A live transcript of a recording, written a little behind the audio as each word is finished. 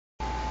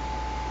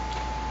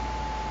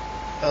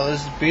Oh,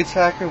 this is Beats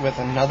Hacker with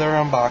another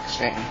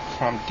unboxing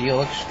from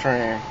Deal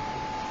Extreme.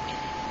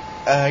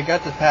 I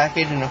got the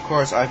package, and of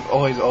course I've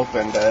always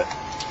reopened it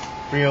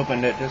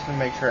just to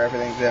make sure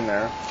everything's in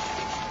there.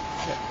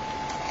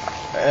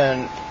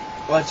 And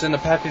what's in the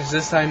package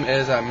this time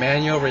is a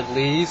manual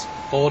release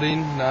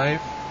folding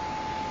knife,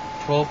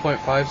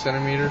 12.5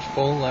 centimeters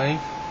full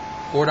length,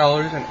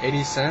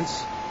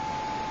 $4.80.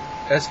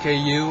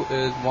 SKU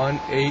is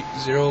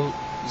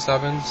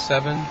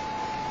 18077.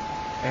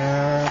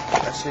 And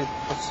let's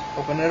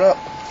open it up.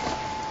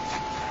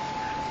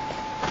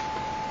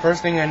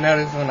 First thing I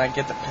notice when I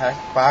get the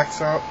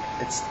box out,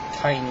 it's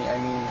tiny. I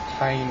mean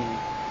tiny.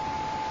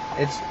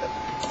 It's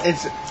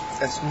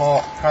as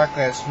small,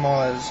 practically as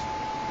small as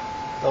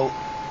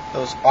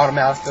those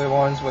automatic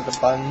ones with the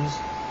buttons.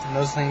 And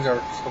those things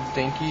are so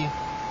dinky.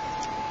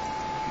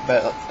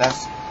 But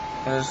let's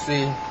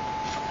see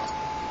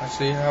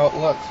how it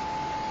looks.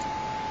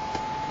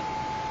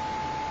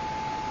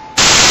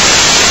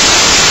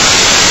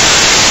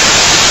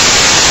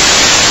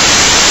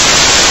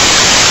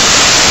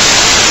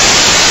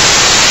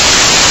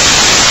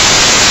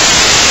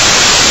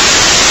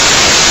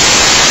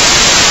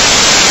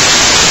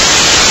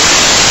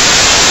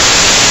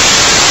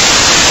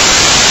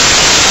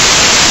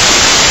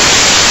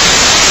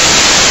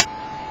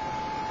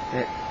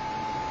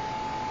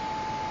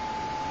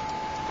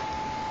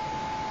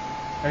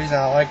 The reason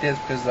I like this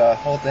because the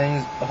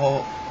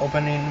whole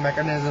opening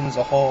mechanism is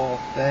the whole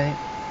thing,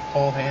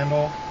 whole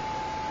handle.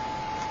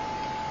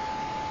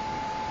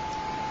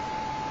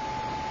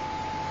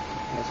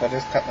 So I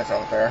just cut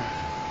myself there.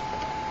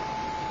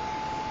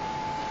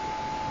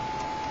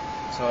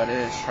 So it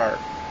is sharp.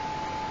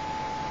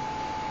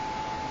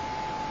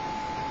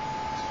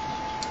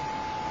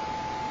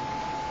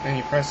 And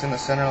you press in the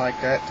center like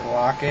that to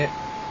lock it.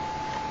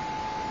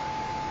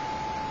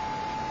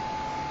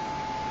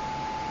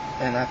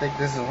 And I think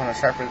this is one of the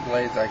sharpest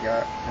blades I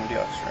got from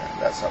Deal Extreme.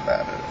 That's how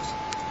bad it is.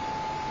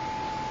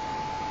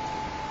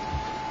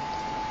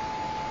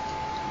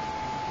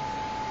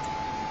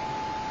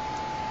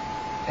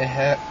 It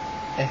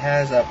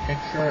has a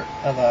picture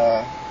of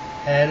a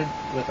head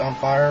with on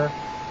fire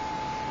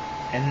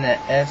and the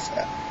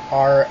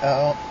SR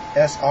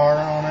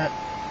on it.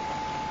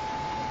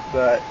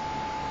 But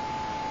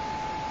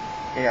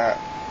yeah,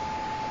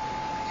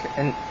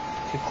 and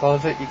to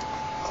close it, you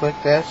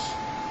click this.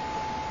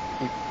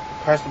 You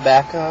press the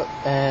back up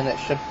and it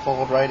should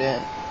fold right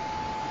in.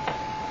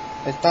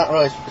 It's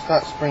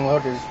not spring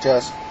loaded, it's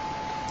just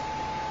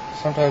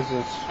sometimes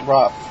it's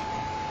rough.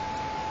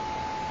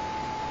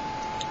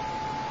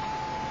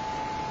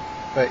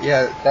 But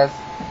yeah, that's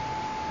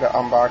the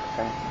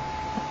unboxing.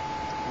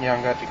 Yeah,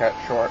 I'm going to cut it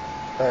short,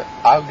 but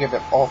I'll give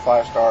it all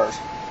 5 stars.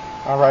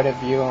 I'll write a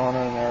review on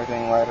it and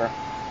everything later.